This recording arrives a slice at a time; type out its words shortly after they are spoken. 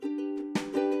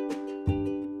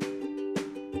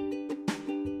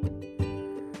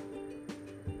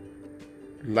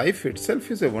Life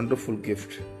itself is a wonderful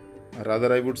gift.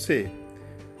 Rather, I would say,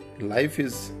 life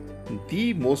is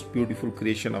the most beautiful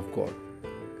creation of God.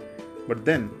 But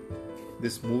then,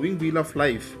 this moving wheel of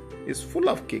life is full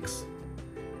of kicks.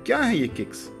 क्या है ये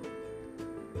kicks?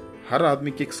 हर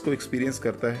आदमी kicks को experience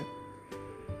करता है.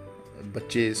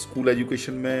 बच्चे school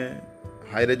education में,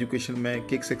 higher education में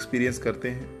किक्स एक्सपीरियंस करते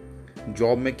हैं.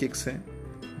 जॉब में किक्स हैं,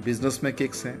 बिजनेस में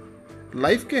किक्स हैं.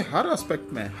 लाइफ के हर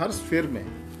एस्पेक्ट में, हर स्फीयर में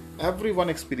everyone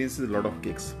experiences a lot of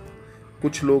kicks.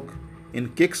 कुछ लोग इन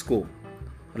किक्स को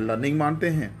लर्निंग मानते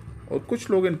हैं और कुछ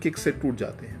लोग इन किक्स से टूट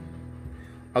जाते हैं.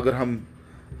 अगर हम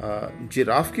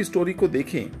जिराफ की स्टोरी को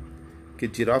देखें कि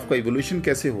जिराफ का इवोल्यूशन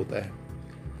कैसे होता है.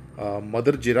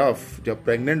 मदर जिराफ जब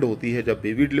प्रेग्नेंट होती है, जब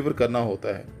बेबी डिलीवर करना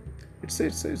होता है,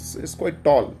 इट्स क्वाइट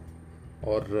टॉल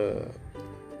और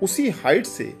उसी हाइट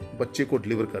से बच्चे को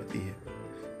डिलीवर करती है.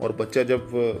 और बच्चा जब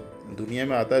दुनिया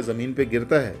में आता है, ज़मीन पे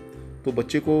गिरता है, तो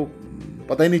बच्चे को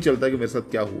पता ही नहीं चलता कि मेरे साथ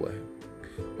क्या हुआ है.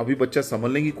 अभी बच्चा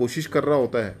संभलने की कोशिश कर रहा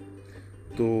होता है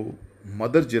तो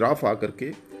मदर जिराफ आकर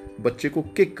के बच्चे को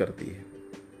किक करती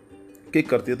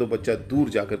है तो बच्चा दूर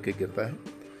जा कर के गिरता है.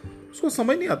 उसको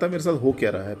समझ नहीं आता मेरे साथ हो क्या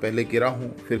रहा है. पहले गिरा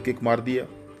हूँ, फिर किक मार दिया.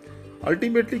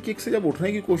 अल्टीमेटली किक से जब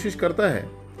उठने की कोशिश करता है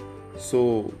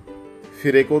सो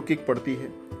फिर एक और किक पड़ती है.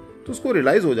 तो उसको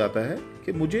रियलाइज़ हो जाता है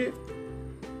कि मुझे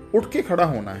उठ के खड़ा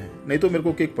होना है, नहीं तो मेरे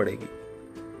को किक पड़ेगी.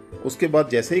 उसके बाद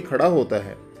जैसे ही खड़ा होता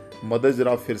है, मदर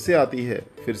जिराफ फिर से आती है,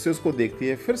 फिर से उसको देखती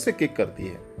है, फिर से किक करती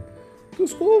है. तो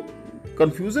उसको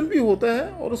कंफ्यूजन भी होता है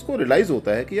और उसको रियलाइज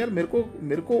होता है कि यार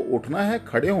मेरे को उठना है,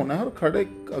 खड़े होना है, और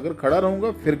अगर खड़ा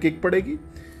रहूंगा फिर किक पड़ेगी.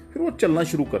 फिर वो चलना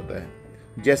शुरू करता है.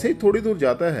 जैसे ही थोड़ी दूर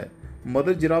जाता है,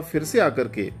 मदर जिराफ फिर से आकर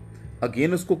के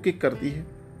अगेन उसको किक करती है.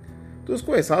 तो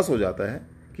उसको एहसास हो जाता है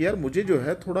कि यार मुझे जो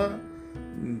है थोड़ा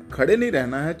खड़े नहीं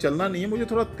रहना है, चलना नहीं है, मुझे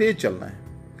थोड़ा तेज चलना है.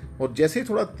 और जैसे ही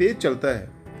थोड़ा तेज चलता है,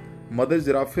 मदर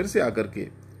जिराफ फिर से आकर के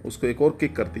उसको एक और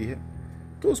किक करती है.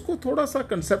 तो उसको थोड़ा सा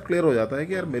कंसेप्ट क्लियर हो जाता है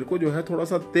कि यार मेरे को जो है थोड़ा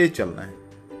सा तेज चलना है.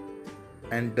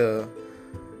 एंड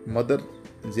मदर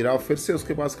जिराफ फिर से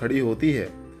उसके पास खड़ी होती है.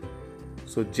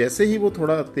 सो जैसे ही वो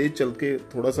थोड़ा तेज चल के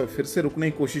थोड़ा सा फिर से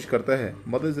रुकने की कोशिश करता है,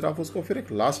 मदर जिराफ उसको फिर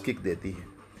एक लास्ट किक देती है.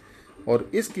 और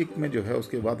इस किक में जो है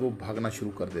उसके बाद वो भागना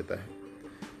शुरू कर देता है.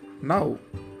 नाउ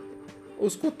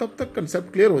उसको तब तक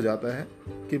कंसेप्ट क्लियर हो जाता है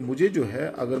कि मुझे जो है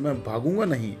अगर मैं भागूंगा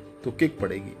नहीं तो किक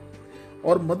पड़ेगी.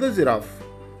 और मदर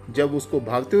जिराफ जब उसको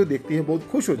भागते हुए देखती है, बहुत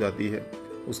खुश हो जाती है.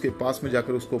 उसके पास में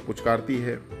जाकर उसको पुचकारती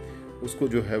है, उसको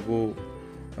जो है वो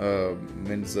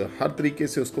मीन्स हर तरीके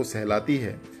से उसको सहलाती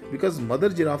है. Because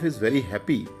mother giraffe is very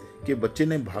happy कि बच्चे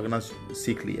ने भागना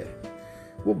सीख लिया है.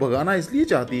 वो भगाना इसलिए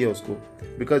चाहती है उसको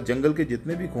बिकॉज जंगल के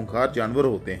जितने भी खूंखार जानवर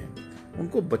होते हैं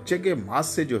उनको बच्चे के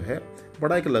मांस से जो है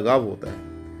बड़ा एक लगाव होता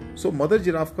है. सो मदर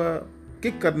जिराफ का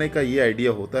किक करने का ये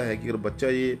आइडिया होता है कि अगर बच्चा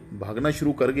ये भागना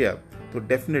शुरू कर गया तो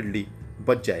डेफिनेटली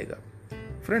बच जाएगा.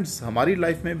 फ्रेंड्स, हमारी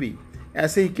लाइफ में भी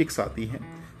ऐसे ही किक्स आती हैं.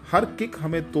 हर किक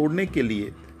हमें तोड़ने के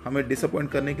लिए, हमें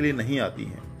डिसअपॉइंट करने के लिए नहीं आती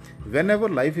हैं. When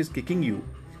ever life is kicking you,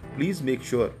 please make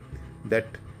sure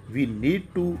that we need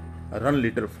to run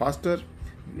little faster.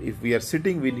 If we are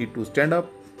sitting we need to stand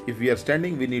up. If we are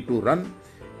standing we need to run.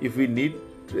 If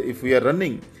we are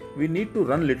running we need to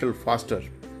run little faster,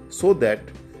 so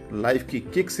that life की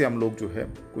kick से हम लोग जो है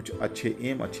कुछ अच्छे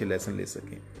M, अच्छे lesson ले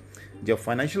सकें. जब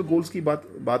फाइनेंशियल गोल्स की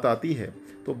बात आती है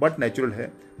तो बट नेचुरल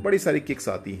है, बड़ी सारी किक्स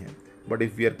आती हैं. But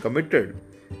if we are committed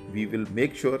we will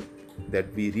make sure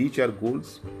that we reach our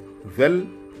goals well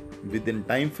with in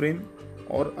time frame.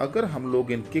 और अगर हम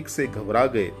लोग इन किक से घबरा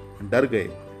गए, डर गए,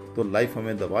 तो लाइफ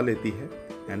हमें दबा लेती है.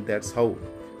 And that's how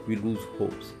we lose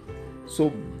hopes.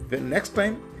 So next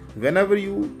time whenever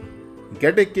you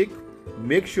get a kick,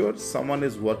 make sure someone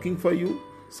is working for you,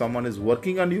 someone is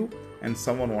working on you, and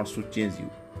someone wants to change you.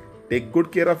 Take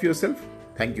good care of yourself.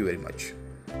 Thank you very much.